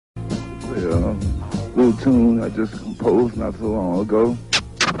little tune I just composed not so long ago.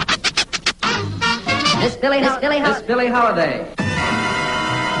 Miss Billie Holiday.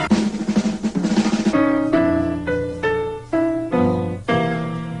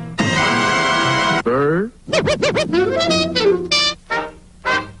 Bird.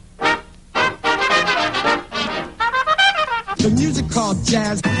 The music called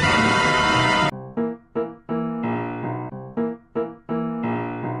jazz.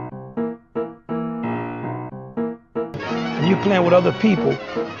 When you're playing with other people,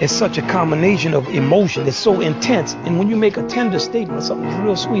 it's such a combination of emotion. It's so intense. And when you make a tender statement, something's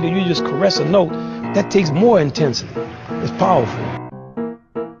real sweet, or you just caress a note, that takes more intensity. It's powerful.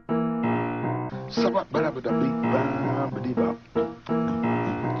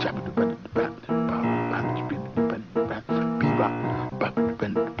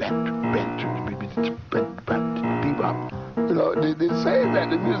 You know, they say that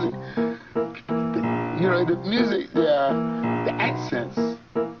the music, you know, the music, the accents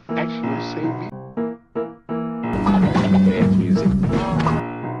actually say music.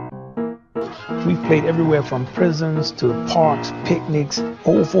 We've played everywhere from prisons to parks, picnics,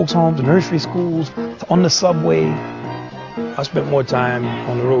 old folks' homes, nursery schools, on the subway. I spent more time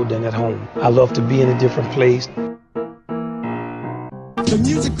on the road than at home. I love to be in a different place. The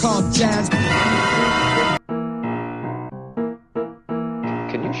music called jazz.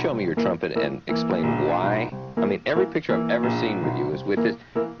 Can you show me your trumpet and explain why? I mean, every picture I've ever seen with you is with this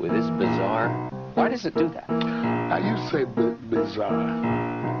bizarre. Why does it do that? Now you say bizarre,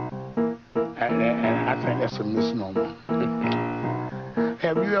 and I think that's a misnomer.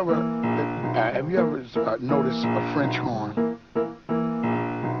 Have you ever noticed a French horn?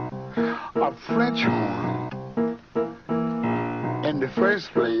 A French horn. In the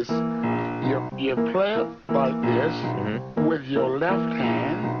first place, you play it like this with your left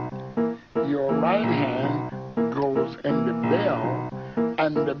hand. Your right hand goes in the bell,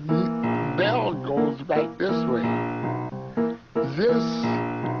 and the bell goes back this way. This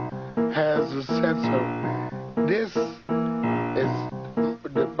has a sense of, this is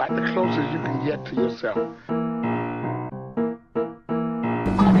about the closest you can get to yourself.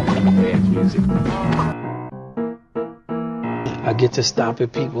 Music. I get to stop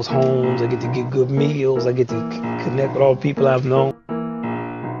at people's homes. I get to get good meals. I get to connect with all the people I've known.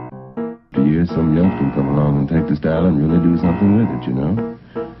 To hear some youngster come along and take the style and really do something with it, you know.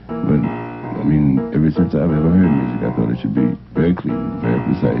 But, I mean, ever since I've ever heard music, I thought it should be very clean, very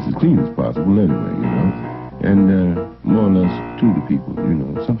precise, as clean as possible anyway, you know. And more or less to the people, you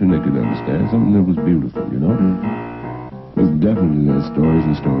know, something they could understand, something that was beautiful, you know. But definitely there's stories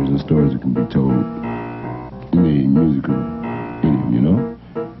and stories and stories that can be told in a musical idiom, you know.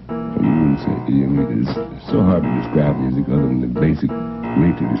 You wouldn't say idiom either. It's so hard to describe music other than the basic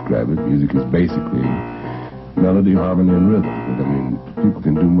way to describe it. Music is basically melody, harmony, and rhythm. But I mean, people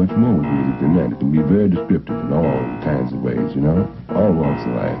can do much more with music than that. It can be very descriptive in all kinds of ways, you know, all walks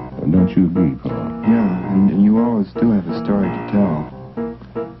of life. Don't you agree, Paul? Yeah, and you always do have a story to tell.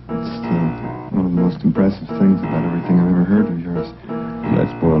 It's one of the most impressive things about everything I've ever heard of yours. And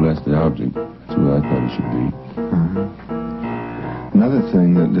that's more or less the object. That's what I thought it should be. Another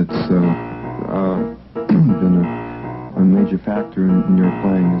thing that's been a major factor in your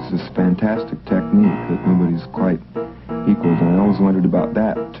playing is this fantastic technique that nobody's quite equaled. And I always wondered about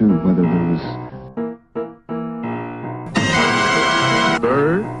that, too, whether there was...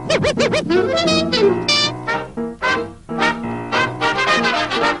 Bird.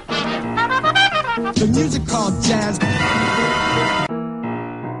 The music called jazz.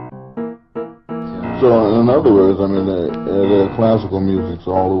 So, in other words, I mean, there are classical musics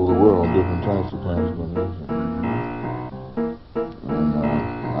all over the world, different types of classical music. And I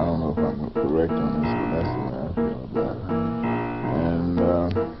don't know if I'm correct on this, but that's the way I feel about it. And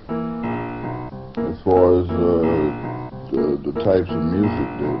as far as the types of music,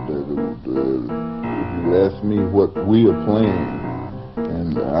 if you ask me what we are playing,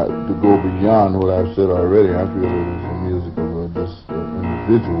 and to go beyond what I've said already, I feel it is the music of just an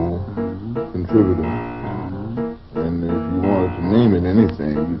individual contributor. And if you wanted to name it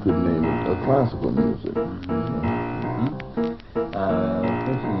anything, you could name it a classical music.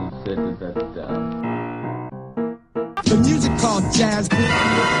 Princeton said that The music called jazz.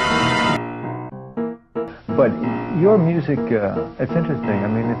 But your music, it's interesting. I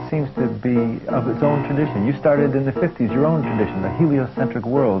mean, it seems to be of its own tradition. You started in the 50s, your own tradition, the heliocentric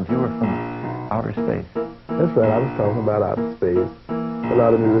world. You were from outer space. That's right. I was talking about outer space. A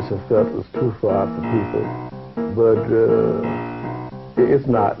lot of musicians felt it was too far for people. But it's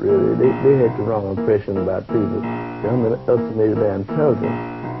not really. They had the wrong impression about people. They underestimated their intelligence.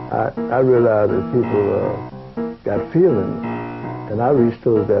 I realized that people got feelings, and I reach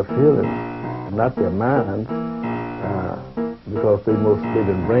towards their feelings, and not their minds, because they've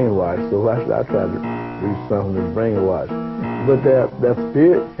been brainwashed. So why should I try to reach something that's brainwashed? But their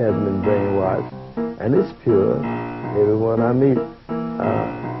spirit hasn't been brainwashed, and it's pure. Everyone I meet,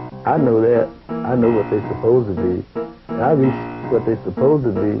 I know that. I know what they're supposed to be. And I reach what they're supposed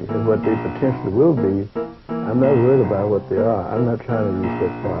to be and what they potentially will be. I'm not worried about what they are. I'm not trying to reach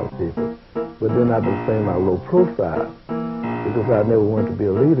that far of people. But then I've been saying my low profile, because I never wanted to be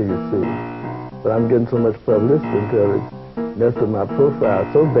a leader, you see. But I'm getting so much publicity until it's messed up my profile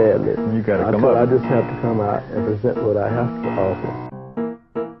so badly. You got to come up. I just have to come out and present what I have to offer.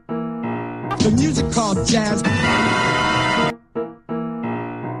 The music called jazz.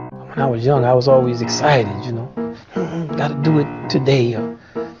 When I was young, I was always excited, you know. Got to do it today.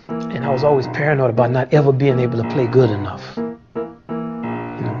 And I was always paranoid about not ever being able to play good enough. You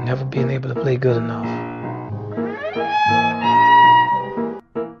know, never being able to play good enough.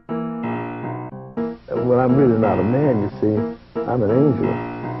 Well, I'm really not a man, you see. I'm an angel.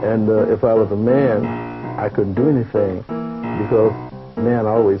 And if I was a man, I couldn't do anything, because man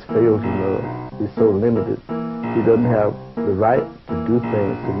always fails, you know. He's so limited. He doesn't have the right to do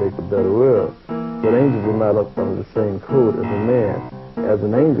things to make a better world. But angels are not up under the same code as a man. As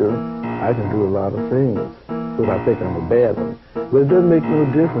an angel, I can do a lot of things, so I think I'm a bad one. But it doesn't make no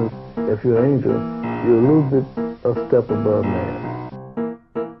difference if you're an angel. You're a little bit a step above man.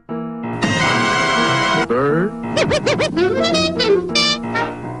 Bird.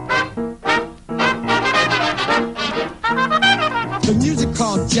 The music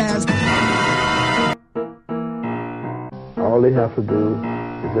called jazz. All they have to do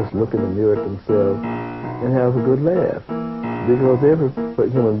is just look in the mirror at themselves and have a good laugh. Because every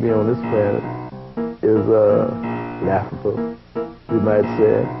human being on this planet is laughable, you might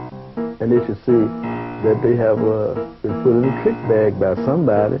say. And they should see that they have been put in a trick bag by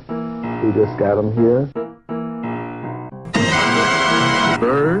somebody who just got them here.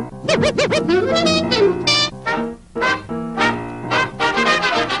 Bird.